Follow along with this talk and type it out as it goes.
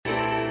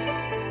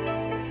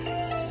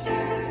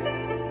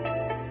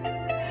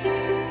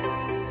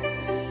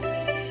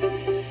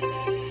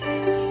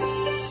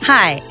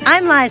Hi,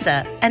 I'm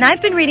Liza, and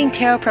I've been reading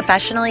tarot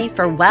professionally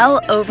for well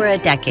over a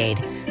decade.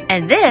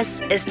 And this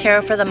is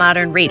Tarot for the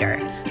Modern Reader,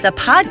 the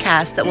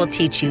podcast that will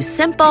teach you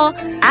simple,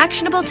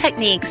 actionable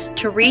techniques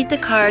to read the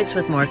cards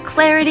with more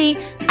clarity,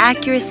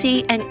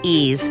 accuracy, and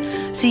ease,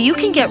 so you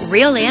can get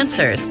real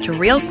answers to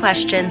real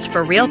questions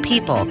for real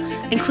people,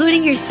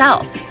 including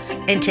yourself,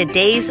 in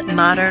today's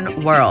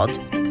modern world.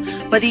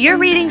 Whether your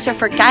readings are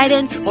for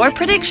guidance or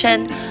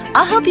prediction,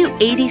 I'll help you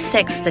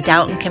 86 the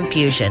doubt and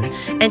confusion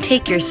and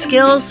take your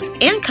skills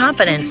and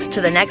confidence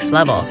to the next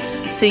level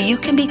so you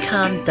can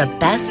become the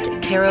best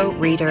tarot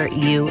reader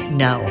you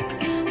know.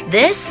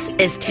 This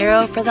is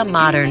Tarot for the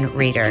Modern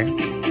Reader.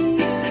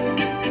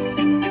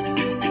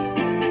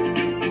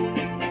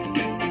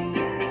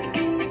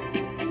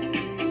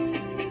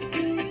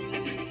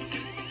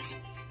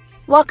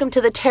 Welcome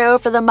to the Tarot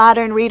for the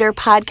Modern Reader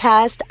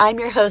podcast. I'm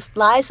your host,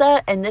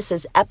 Liza, and this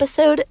is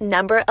episode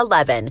number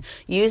 11,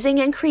 Using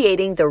and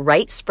Creating the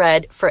Right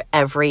Spread for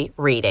Every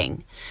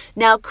Reading.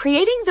 Now,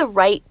 creating the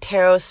right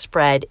tarot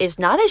spread is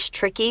not as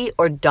tricky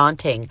or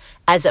daunting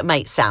as it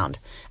might sound.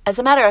 As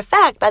a matter of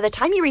fact, by the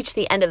time you reach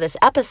the end of this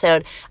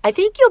episode, I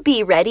think you'll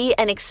be ready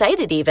and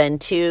excited even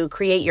to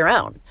create your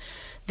own.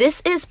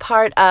 This is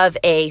part of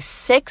a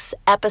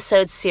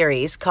 6-episode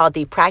series called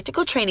the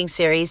Practical Training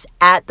Series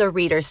at the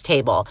Reader's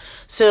Table.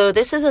 So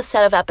this is a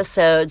set of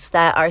episodes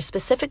that are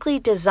specifically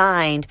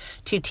designed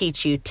to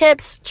teach you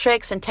tips,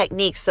 tricks, and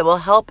techniques that will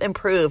help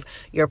improve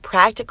your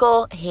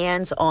practical,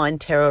 hands-on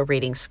tarot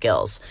reading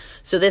skills.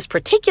 So this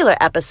particular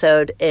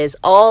episode is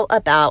all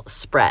about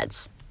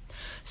spreads.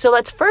 So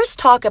let's first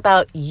talk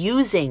about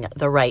using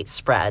the right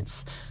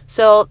spreads.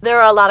 So there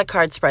are a lot of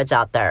card spreads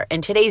out there.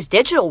 In today's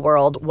digital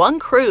world, one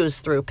cruise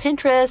through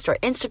Pinterest or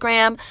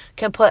Instagram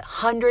can put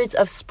hundreds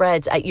of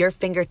spreads at your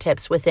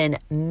fingertips within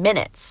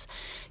minutes.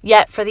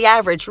 Yet for the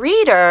average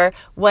reader,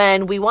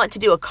 when we want to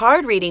do a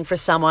card reading for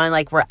someone,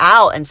 like we're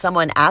out and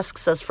someone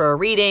asks us for a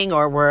reading,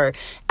 or we're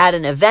at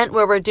an event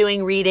where we're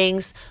doing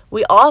readings,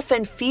 we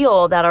often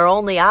feel that our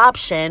only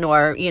option,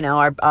 or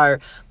our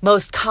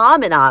most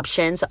common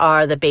options,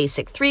 are the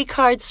basic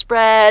 3-card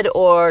spread,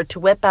 or to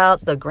whip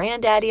out the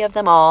granddaddy of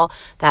them all,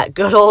 that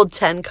good old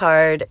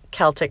 10-card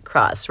Celtic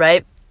cross,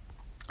 right?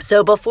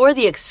 So before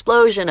the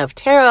explosion of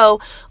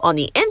tarot on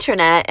the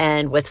internet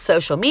and with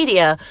social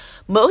media,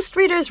 most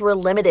readers were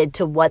limited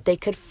to what they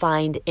could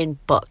find in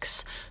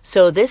books.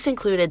 So this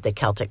included the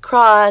Celtic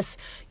cross,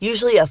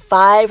 usually a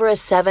 5 or a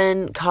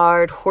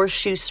 7-card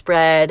horseshoe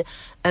spread,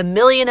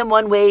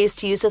 1,000,001 ways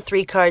to use a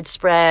 3-card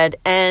spread,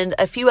 and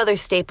a few other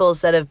staples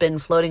that have been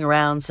floating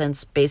around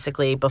since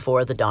basically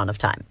before the dawn of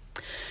time.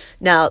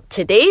 Now,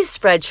 today's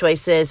spread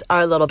choices are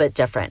a little bit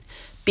different.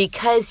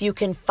 Because you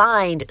can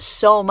find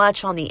so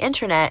much on the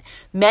internet,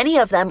 many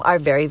of them are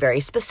very, very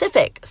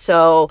specific.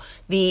 So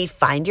the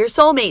Find Your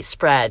Soulmate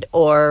spread,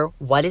 or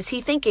What Is He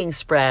Thinking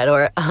spread,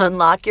 or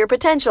Unlock Your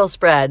Potential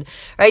spread,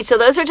 right? So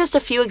those are just a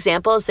few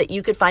examples that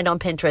you could find on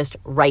Pinterest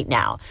right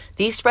now.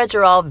 These spreads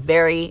are all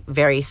very,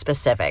 very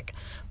specific.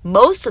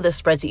 Most of the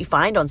spreads that you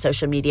find on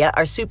social media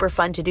are super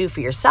fun to do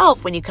for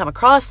yourself when you come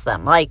across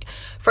them. Like,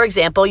 for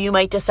example, you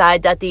might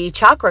decide that the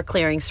chakra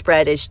clearing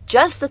spread is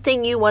just the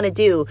thing you want to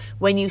do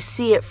when you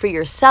see it for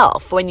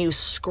yourself, when you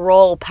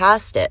scroll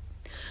past it.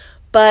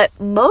 But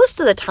most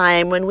of the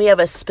time, when we have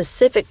a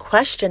specific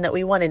question that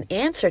we want an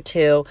answer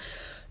to,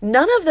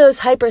 none of those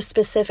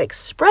hyper-specific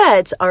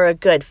spreads are a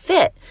good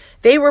fit.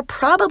 They were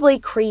probably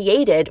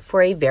created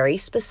for a very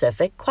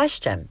specific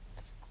question.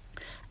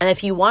 And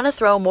if you want to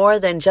throw more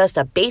than just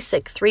a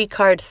basic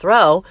 3-card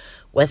throw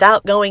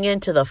without going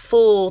into the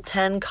full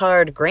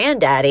 10-card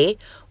granddaddy,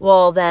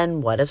 well, then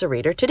what is a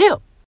reader to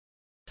do?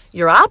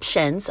 Your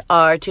options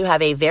are to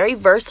have a very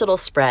versatile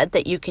spread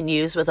that you can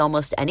use with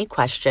almost any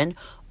question,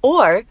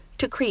 or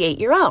to create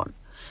your own.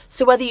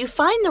 So whether you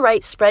find the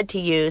right spread to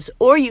use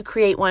or you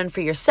create one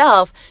for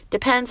yourself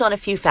depends on a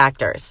few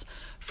factors.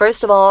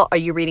 First of all, are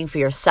you reading for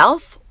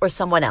yourself or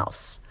someone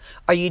else?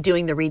 Are you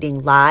doing the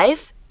reading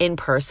live, in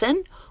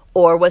person?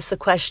 Or was the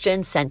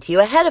question sent to you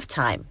ahead of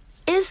time?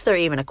 Is there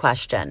even a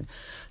question?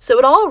 So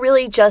it all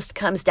really just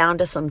comes down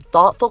to some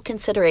thoughtful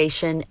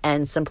consideration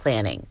and some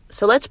planning.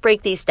 So let's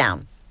break these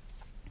down.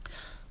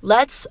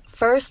 Let's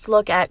first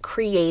look at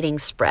creating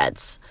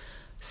spreads.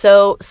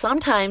 So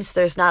sometimes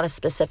there's not a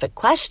specific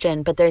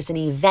question, but there's an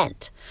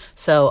event.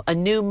 So a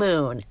new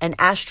moon, an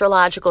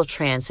astrological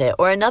transit,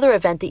 or another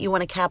event that you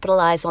want to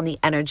capitalize on the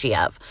energy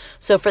of.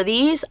 So for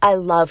these, I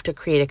love to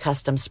create a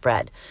custom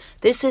spread.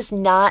 This is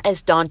not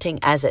as daunting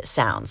as it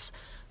sounds.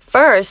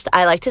 First,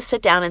 I like to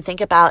sit down and think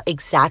about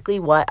exactly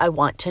what I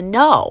want to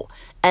know.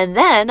 And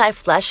then I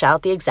flesh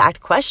out the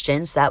exact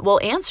questions that will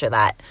answer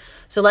that.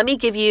 So let me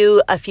give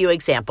you a few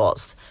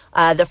examples.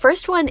 The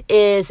first one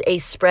is a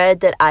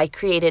spread that I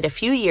created a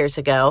few years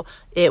ago.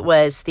 It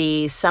was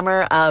the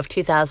summer of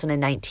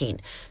 2019.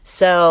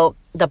 So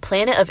the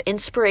planet of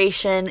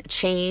inspiration,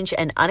 change,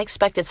 and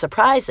unexpected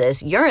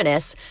surprises,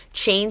 Uranus,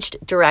 changed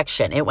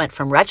direction. It went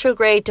from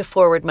retrograde to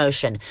forward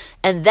motion.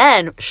 And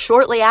then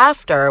shortly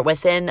after,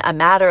 within a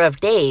matter of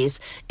days,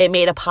 it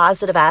made a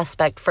positive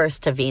aspect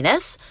first to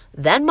Venus,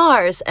 then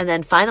Mars, and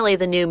then finally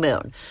the new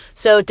moon.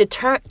 So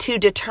to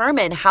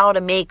determine how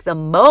to make the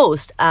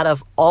most out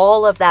of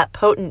all of that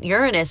potent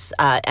Uranus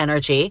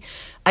energy,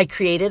 I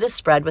created a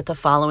spread with the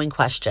following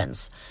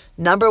questions.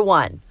 Number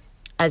 1,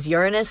 as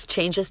Uranus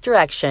changes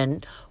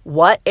direction,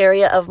 what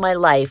area of my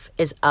life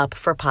is up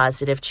for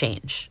positive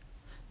change?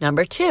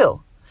 Number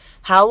 2,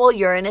 how will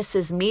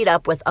Uranus's meet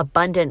up with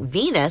abundant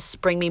Venus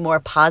bring me more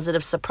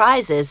positive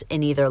surprises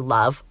in either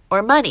love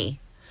or money?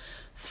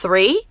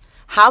 3,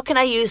 how can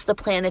I use the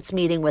planet's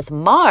meeting with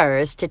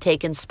Mars to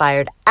take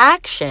inspired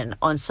action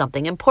on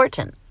something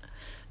important?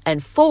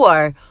 And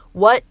 4,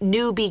 what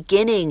new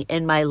beginning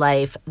in my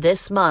life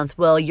this month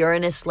will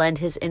Uranus lend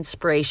his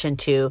inspiration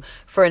to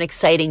for an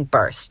exciting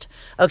burst?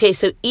 Okay,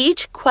 so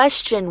each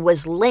question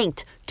was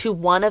linked to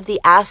one of the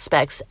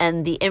aspects,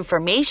 and the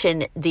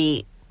information,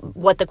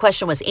 what the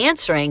question was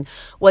answering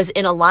was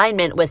in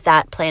alignment with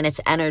that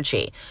planet's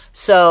energy.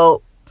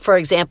 So, for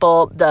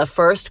example, the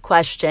first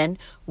question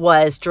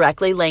was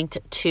directly linked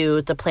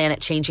to the planet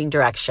changing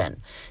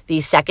direction. The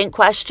second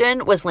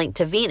question was linked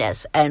to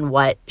Venus and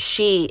what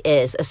she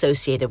is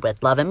associated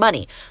with, love and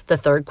money. The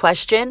third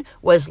question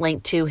was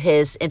linked to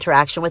his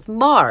interaction with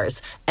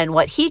Mars and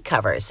what he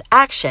covers,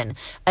 action.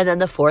 And then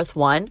the fourth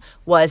one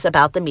was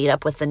about the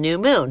meetup with the new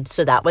moon.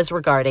 So that was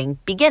regarding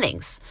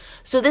beginnings.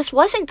 So this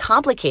wasn't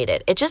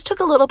complicated. It just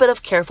took a little bit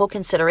of careful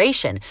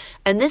consideration.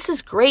 And this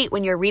is great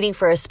when you're reading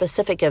for a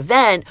specific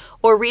event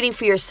or reading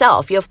for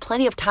yourself. You have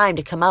plenty of time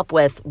to come up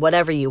with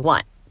whatever you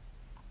want.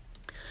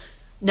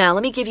 Now,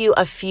 let me give you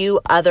a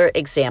few other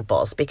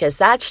examples because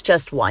that's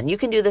just one. You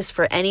can do this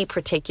for any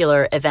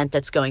particular event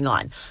that's going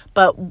on.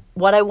 But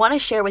what I want to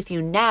share with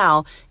you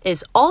now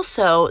is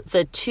also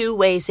the 2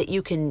 ways that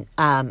you can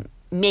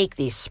make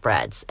these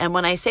spreads. And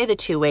when I say the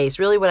 2 ways,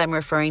 really what I'm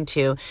referring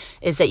to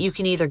is that you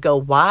can either go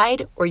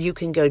wide or you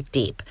can go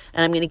deep.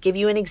 And I'm going to give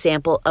you an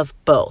example of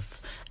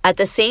both. At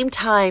the same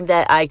time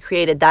that I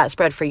created that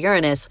spread for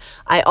Uranus,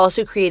 I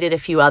also created a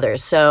few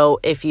others. So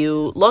if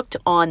you looked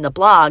on the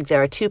blog,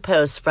 there are 2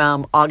 posts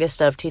from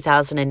August of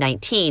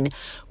 2019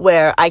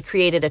 where I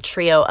created a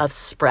trio of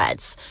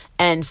spreads.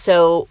 And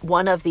so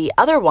one of the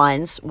other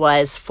ones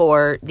was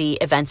for the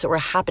events that were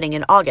happening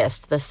in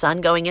August, the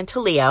sun going into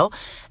Leo,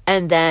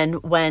 and then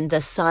when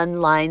the sun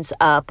lines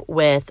up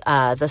with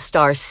the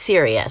star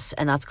Sirius,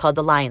 and that's called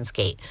the Lion's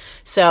Gate.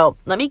 So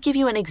let me give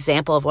you an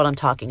example of what I'm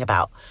talking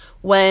about.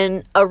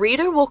 When a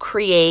reader will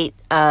create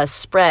a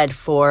spread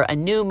for a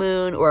new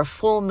moon or a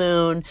full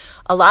moon,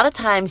 a lot of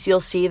times you'll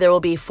see there will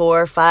be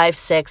 4, 5,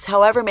 6,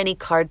 however many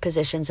card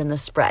positions in the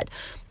spread.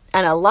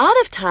 And a lot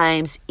of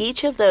times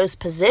each of those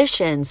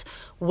positions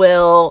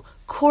will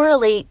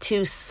correlate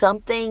to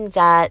something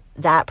that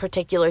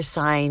particular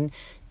sign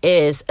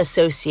is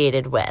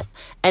associated with.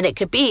 And it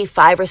could be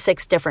 5 or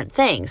 6 different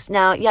things.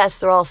 Now, yes,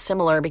 they're all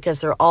similar because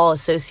they're all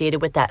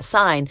associated with that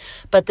sign,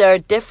 but there are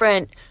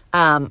different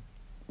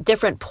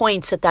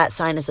points that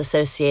sign is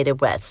associated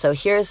with. So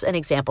here's an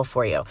example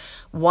for you.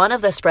 One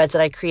of the spreads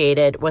that I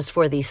created was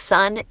for the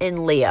sun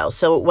in Leo.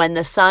 So when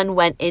the sun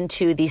went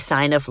into the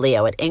sign of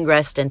Leo, it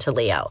ingressed into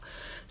Leo.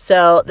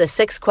 So the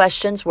 6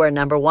 questions were,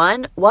 number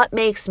 1, what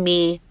makes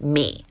me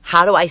me?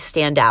 How do I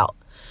stand out?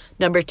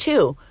 Number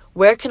 2,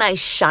 where can I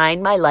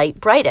shine my light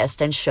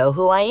brightest and show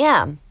who I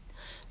am?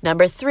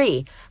 Number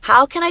 3,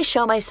 how can I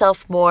show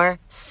myself more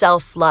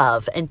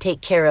self-love and take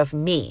care of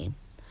me?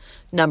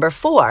 Number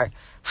 4,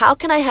 how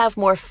can I have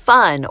more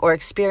fun or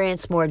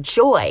experience more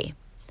joy?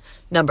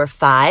 Number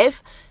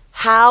 5,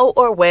 how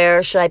or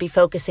where should I be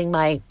focusing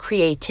my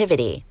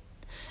creativity?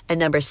 And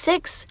number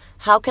 6,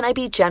 how can I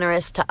be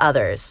generous to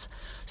others?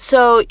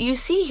 So you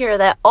see here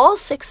that all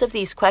 6 of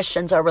these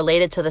questions are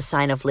related to the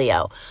sign of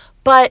Leo,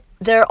 but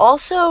they're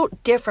also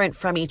different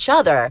from each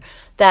other,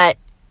 that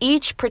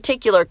each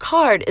particular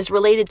card is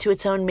related to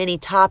its own mini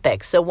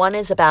topic. So one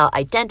is about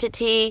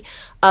identity,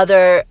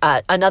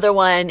 another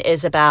one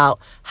is about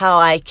how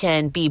I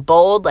can be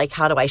bold, like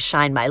how do I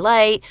shine my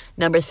light.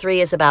 Number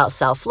 3 is about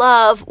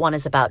self-love. One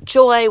is about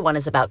joy. One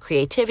is about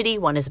creativity.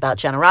 One is about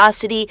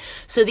generosity.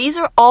 So these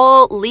are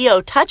all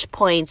Leo touch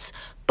points,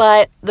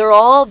 but they're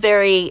all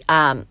very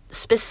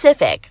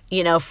specific,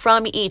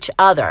 from each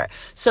other.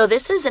 So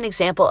this is an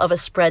example of a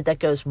spread that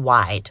goes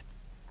wide.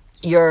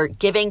 You're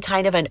giving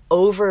kind of an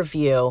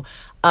overview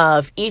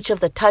of each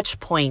of the touch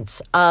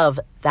points of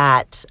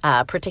that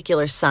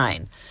particular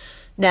sign.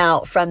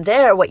 Now, from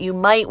there, what you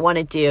might want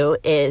to do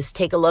is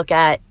take a look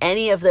at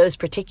any of those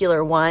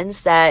particular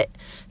ones that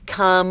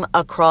come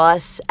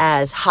across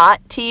as hot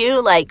to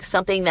you, like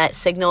something that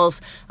signals,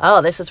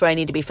 oh, this is where I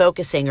need to be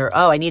focusing, or,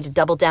 oh, I need to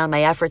double down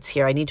my efforts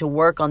here. I need to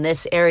work on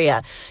this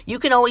area. You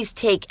can always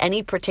take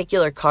any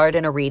particular card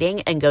in a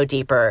reading and go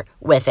deeper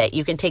with it.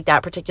 You can take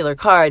that particular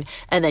card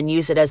and then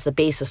use it as the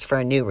basis for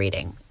a new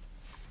reading.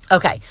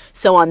 Okay,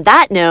 so on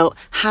that note,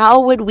 how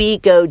would we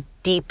go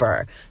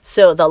deeper.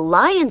 So the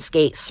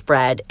Lionsgate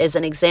spread is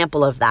an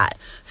example of that.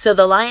 So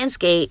the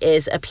Lionsgate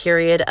is a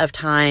period of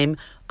time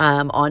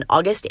on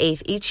August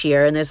 8th each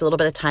year, and there's a little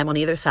bit of time on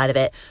either side of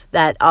it,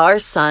 that our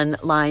sun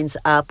lines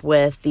up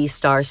with the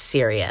star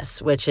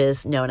Sirius, which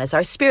is known as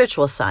our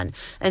spiritual sun.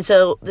 And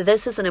so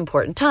this is an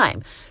important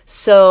time.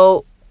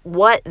 So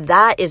what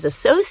that is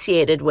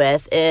associated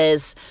with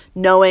is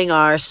knowing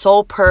our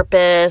soul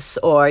purpose,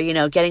 or,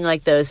 getting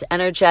like those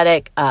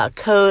energetic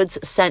codes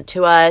sent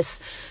to us.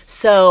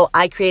 So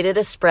I created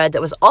a spread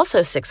that was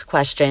also 6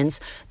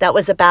 questions that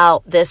was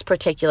about this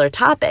particular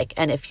topic.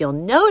 And if you'll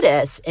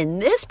notice in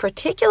this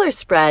particular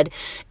spread,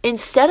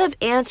 instead of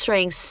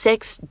answering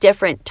 6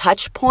 different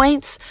touch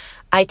points,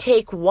 I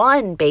take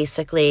one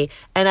basically,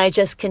 and I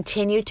just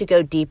continue to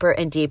go deeper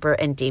and deeper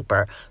and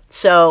deeper.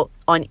 So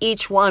on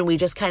each one, we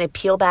just kind of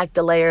peel back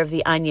the layer of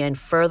the onion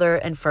further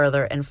and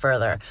further and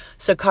further.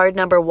 So card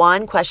number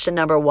 1, question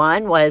number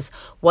 1 was,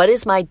 what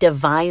is my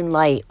divine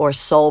light or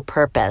soul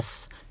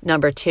purpose?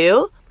 Number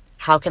 2,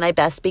 how can I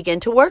best begin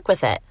to work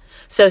with it?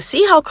 So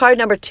see how card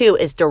number 2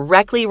 is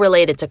directly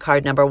related to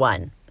card number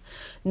 1.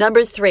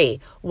 Number 3,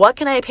 what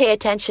can I pay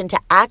attention to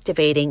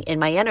activating in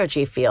my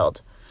energy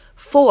field?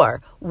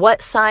 4, what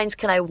signs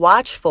can I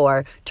watch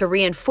for to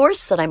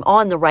reinforce that I'm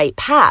on the right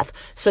path?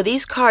 So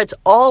these cards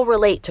all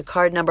relate to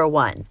card number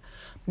 1.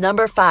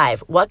 Number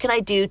 5, what can I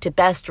do to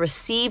best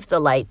receive the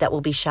light that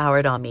will be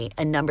showered on me?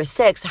 And number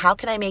 6, how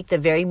can I make the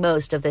very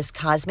most of this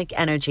cosmic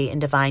energy and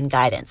divine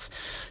guidance?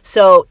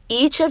 So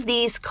each of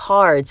these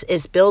cards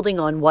is building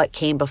on what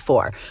came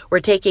before. We're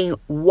taking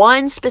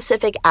one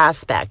specific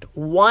aspect,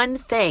 one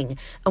thing,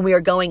 and we are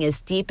going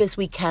as deep as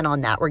we can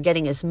on that. We're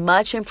getting as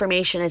much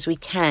information as we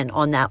can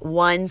on that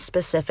one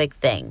specific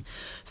thing.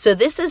 So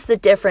this is the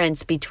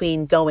difference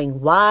between going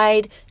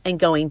wide and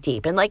going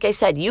deep. And like I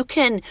said, you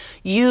can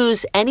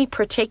use any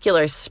particular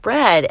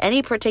spread,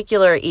 any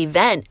particular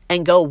event,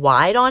 and go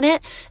wide on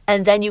it.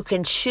 And then you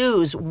can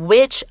choose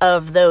which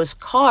of those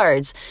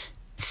cards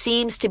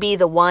seems to be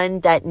the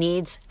one that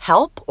needs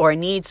help or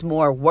needs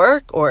more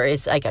work or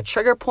is like a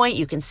trigger point.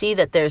 You can see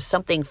that there's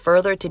something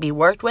further to be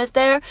worked with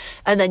there.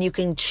 And then you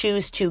can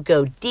choose to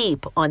go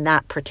deep on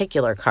that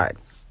particular card.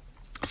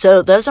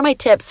 So those are my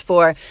tips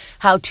for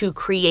how to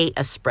create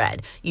a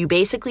spread. You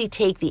basically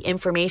take the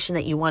information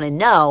that you want to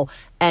know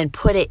and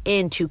put it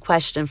into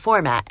question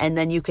format. And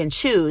then you can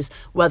choose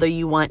whether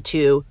you want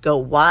to go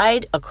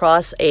wide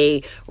across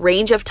a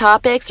range of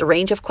topics, a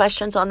range of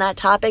questions on that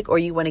topic, or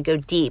you want to go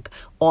deep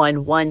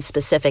on one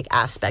specific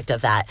aspect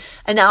of that.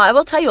 And now I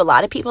will tell you, a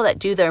lot of people that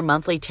do their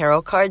monthly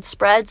tarot card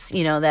spreads,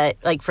 that,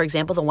 like, for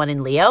example, the one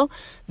in Leo,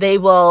 they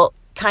will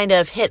kind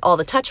of hit all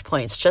the touch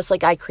points, just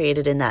like I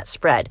created in that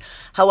spread.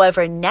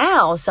 However,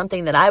 now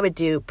something that I would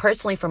do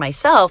personally for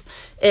myself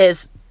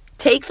is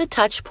take the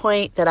touch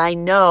point that I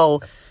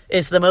know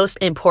is the most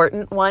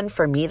important one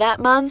for me that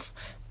month,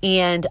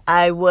 and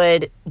I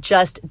would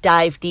just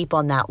dive deep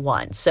on that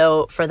one.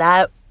 So for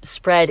that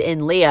spread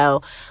in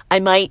Leo, I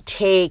might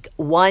take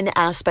one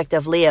aspect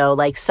of Leo,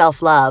 like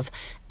self-love,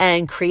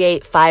 and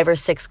create 5 or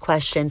 6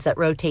 questions that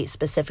rotate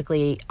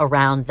specifically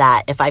around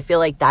that, if I feel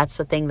like that's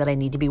the thing that I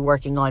need to be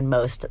working on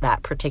most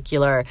that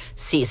particular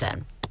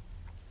season.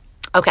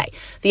 Okay,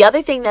 the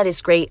other thing that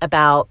is great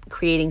about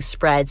creating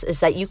spreads is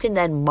that you can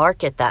then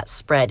market that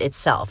spread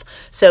itself.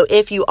 So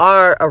if you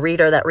are a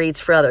reader that reads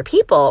for other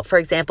people, for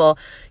example,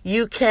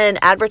 you can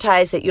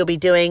advertise that you'll be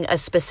doing a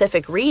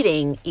specific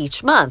reading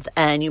each month,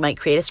 and you might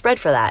create a spread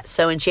for that.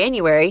 So in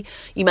January,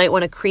 you might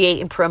want to create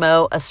and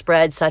promote a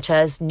spread such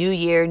as New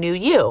Year, New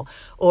You,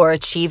 or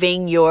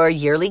achieving your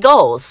yearly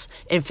goals.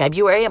 In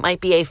February, it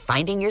might be a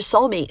finding your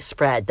soulmate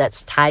spread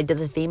that's tied to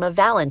the theme of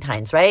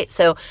Valentine's, right?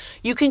 So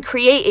you can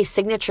create a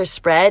signature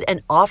spread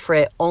and offer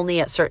it only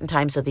at certain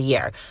times of the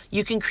year.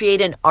 You can create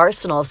an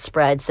arsenal of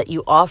spreads that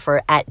you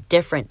offer at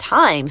different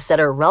times that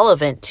are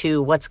relevant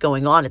to what's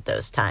going on at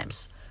those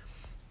times.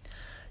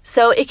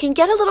 So it can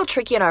get a little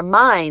tricky in our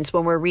minds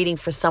when we're reading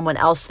for someone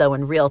else, though,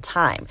 in real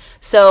time.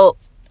 So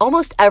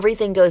almost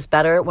everything goes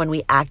better when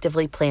we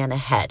actively plan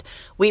ahead.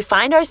 We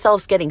find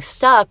ourselves getting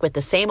stuck with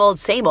the same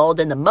old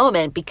in the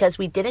moment because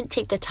we didn't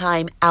take the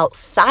time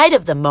outside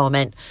of the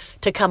moment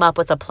to come up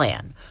with a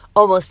plan.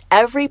 Almost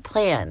every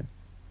plan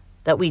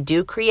that we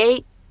do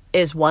create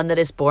is one that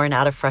is born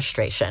out of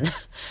frustration.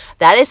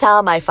 That is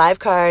how my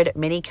 5-card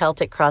mini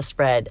Celtic cross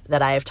spread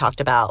that I have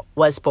talked about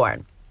was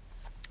born.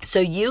 So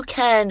you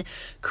can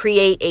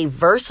create a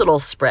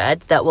versatile spread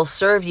that will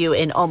serve you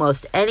in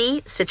almost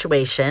any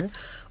situation,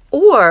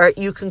 or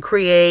you can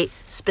create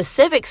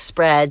specific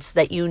spreads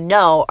that you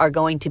know are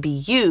going to be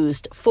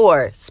used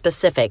for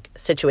specific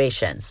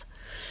situations.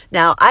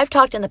 Now, I've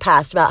talked in the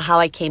past about how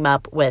I came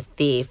up with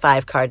the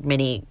 5-card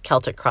mini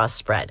Celtic cross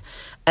spread.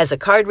 As a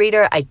card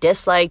reader, I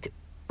disliked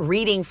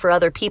reading for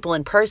other people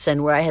in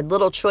person where I had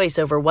little choice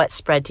over what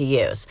spread to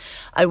use.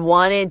 I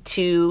wanted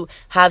to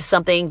have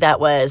something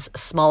that was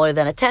smaller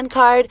than a 10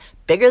 card,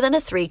 bigger than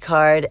a 3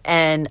 card,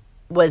 and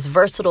was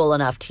versatile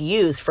enough to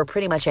use for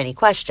pretty much any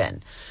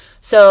question.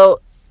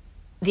 So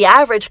the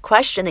average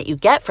question that you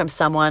get from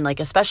someone, like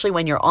especially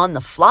when you're on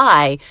the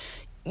fly,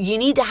 you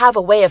need to have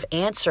a way of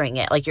answering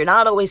it. Like, you're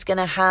not always going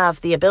to have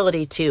the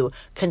ability to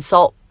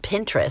consult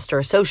Pinterest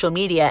or social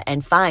media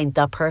and find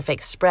the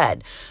perfect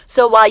spread.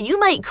 So while you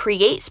might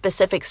create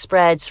specific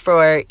spreads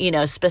for,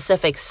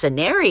 specific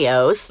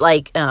scenarios,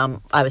 like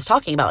I was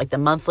talking about, like the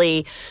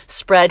monthly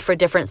spread for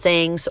different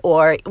things,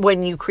 or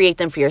when you create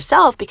them for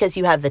yourself because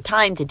you have the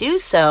time to do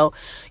so,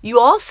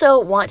 you also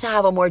want to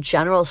have a more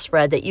general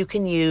spread that you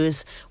can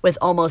use with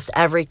almost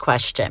every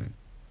question.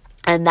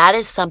 And that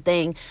is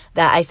something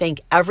that I think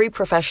every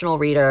professional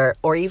reader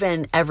or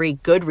even every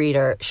good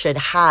reader should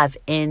have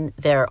in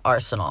their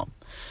arsenal.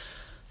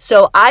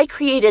 So I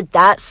created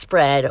that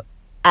spread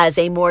as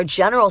a more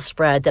general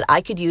spread that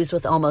I could use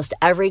with almost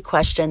every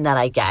question that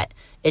I get.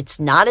 It's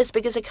not as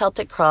big as a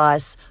Celtic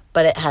Cross,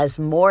 but it has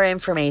more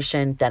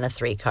information than a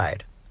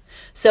 3-card.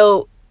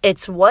 So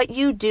it's what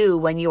you do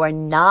when you are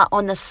not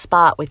on the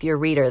spot with your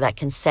reader that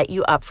can set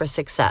you up for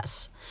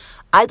success.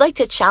 I'd like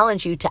to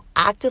challenge you to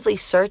actively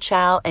search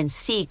out and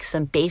seek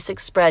some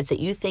basic spreads that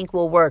you think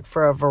will work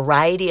for a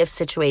variety of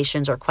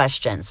situations or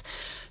questions.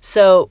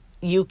 So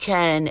you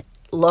can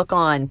look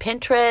on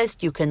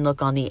Pinterest, you can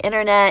look on the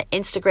internet,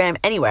 Instagram,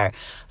 anywhere.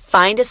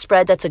 Find a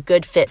spread that's a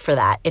good fit for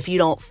that. If you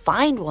don't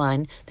find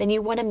one, then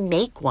you want to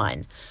make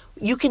one.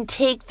 You can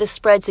take the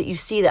spreads that you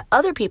see that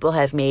other people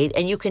have made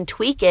and you can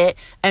tweak it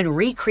and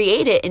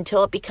recreate it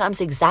until it becomes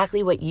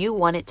exactly what you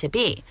want it to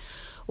be.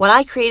 When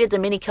I created the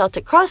mini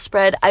Celtic Cross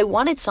spread, I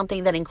wanted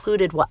something that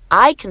included what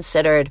I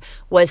considered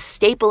was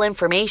staple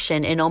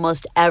information in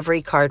almost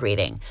every card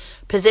reading.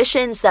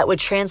 Positions that would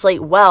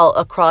translate well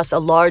across a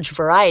large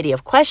variety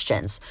of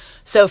questions.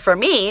 So for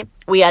me,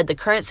 we had the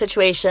current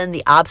situation,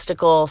 the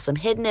obstacle, some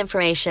hidden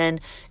information,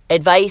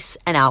 advice,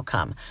 and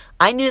outcome.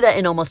 I knew that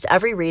in almost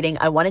every reading,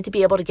 I wanted to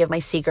be able to give my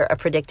seeker a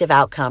predictive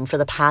outcome for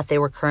the path they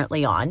were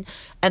currently on,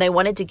 and I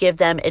wanted to give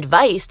them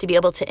advice to be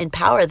able to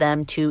empower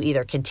them to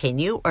either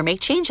continue or make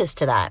changes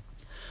to that.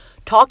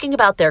 Talking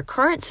about their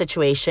current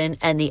situation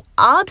and the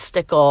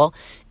obstacle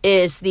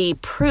is the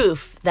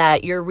proof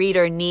that your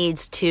reader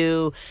needs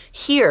to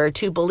hear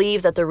to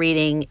believe that the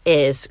reading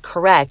is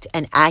correct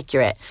and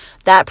accurate.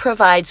 That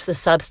provides the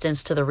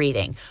substance to the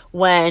reading.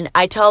 When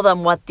I tell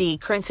them what the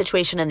current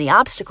situation and the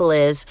obstacle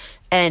is,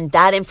 and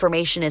that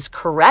information is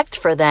correct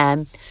for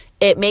them,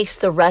 it makes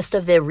the rest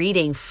of the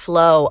reading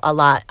flow a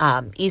lot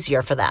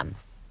easier for them.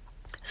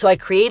 So I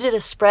created a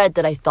spread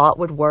that I thought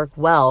would work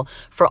well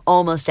for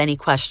almost any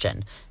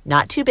question.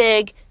 Not too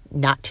big,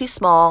 not too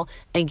small,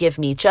 and give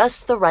me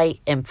just the right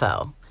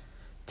info.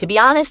 To be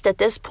honest, at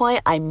this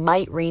point, I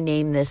might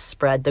rename this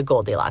spread the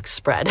Goldilocks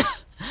spread.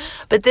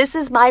 But this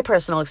is my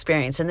personal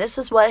experience, and this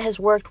is what has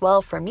worked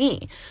well for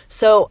me.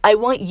 So I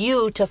want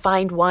you to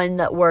find one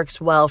that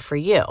works well for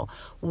you.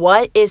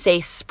 What is a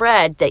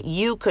spread that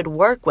you could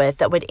work with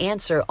that would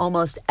answer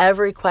almost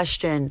every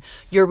question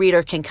your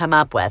reader can come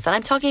up with? And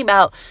I'm talking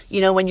about,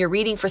 when you're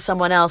reading for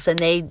someone else and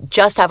they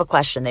just have a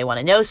question, they want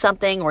to know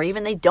something, or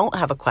even they don't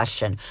have a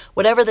question.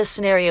 Whatever the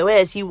scenario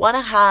is, you want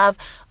to have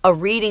a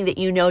reading that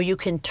you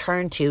can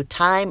turn to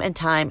time and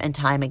time and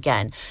time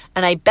again.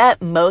 And I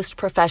bet most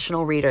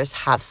professional readers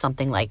have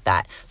something like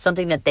that,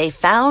 something that they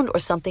found or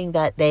something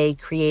that they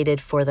created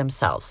for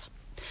themselves.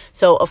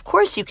 So, of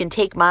course, you can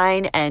take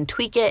mine and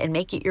tweak it and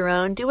make it your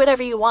own. Do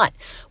whatever you want.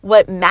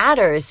 What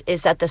matters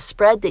is that the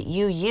spread that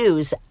you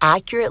use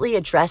accurately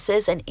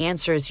addresses and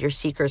answers your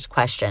seeker's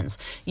questions.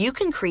 You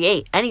can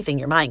create anything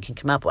your mind can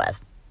come up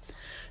with.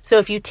 So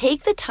if you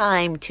take the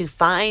time to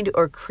find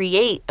or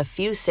create a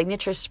few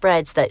signature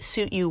spreads that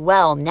suit you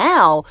well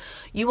now,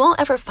 you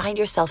won't ever find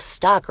yourself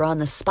stuck or on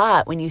the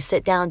spot when you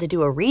sit down to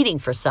do a reading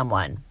for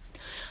someone.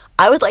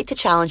 I would like to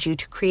challenge you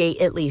to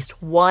create at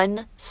least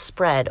one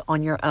spread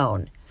on your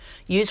own.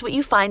 Use what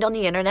you find on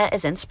the internet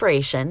as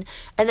inspiration,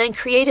 and then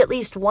create at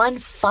least one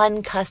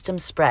fun custom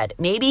spread.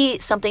 Maybe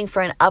something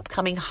for an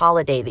upcoming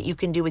holiday that you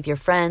can do with your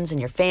friends and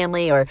your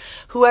family or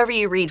whoever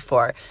you read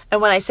for.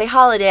 And when I say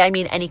holiday, I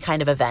mean any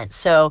kind of event.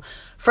 So,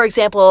 for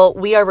example,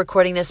 we are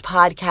recording this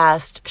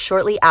podcast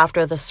shortly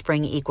after the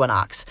spring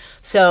equinox.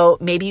 So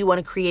maybe you want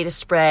to create a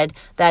spread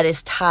that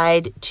is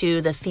tied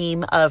to the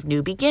theme of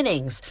new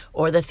beginnings,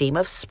 or the theme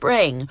of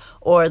spring,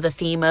 or the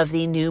theme of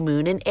the new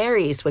moon in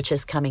Aries, which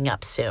is coming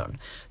up soon.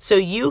 So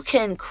you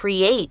can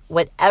create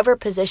whatever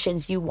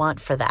positions you want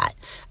for that.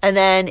 And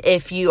then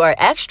if you are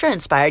extra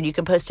inspired, you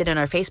can post it in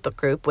our Facebook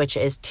group, which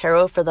is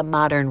Tarot for the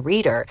Modern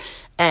Reader,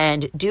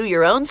 and do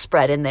your own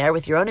spread in there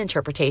with your own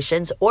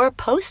interpretations, or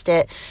post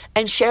it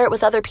and share it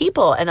with other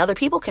people, and other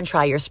people can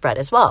try your spread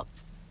as well.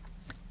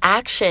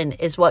 Action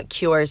is what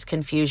cures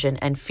confusion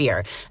and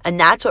fear, and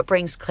that's what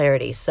brings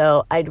clarity.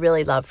 So I'd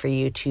really love for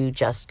you to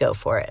just go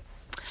for it.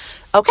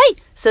 Okay,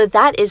 so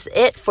that is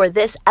it for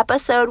this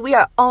episode. We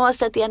are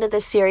almost at the end of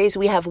this series.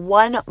 We have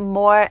one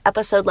more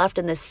episode left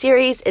in this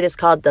series. It is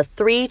called The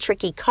 3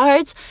 Tricky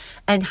Cards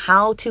and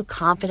How to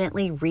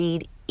Confidently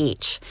Read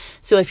Each.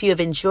 So if you have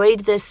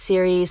enjoyed this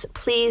series,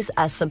 please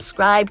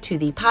subscribe to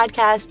the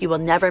podcast. You will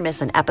never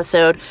miss an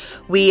episode.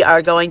 We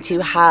are going to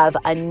have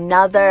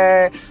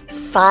another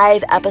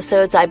 5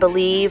 episodes, I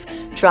believe,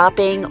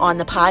 dropping on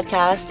the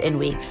podcast in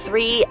week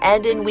 3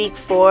 and in week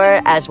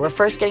 4. As we're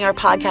first getting our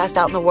podcast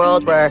out in the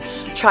world, we're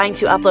trying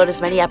to upload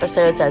as many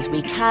episodes as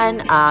we can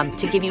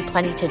to give you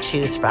plenty to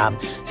choose from.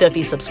 So if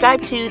you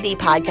subscribe to the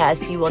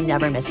podcast, you will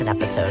never miss an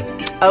episode.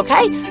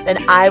 Okay, then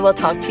I will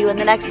talk to you in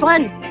the next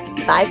one.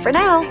 Bye for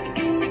now.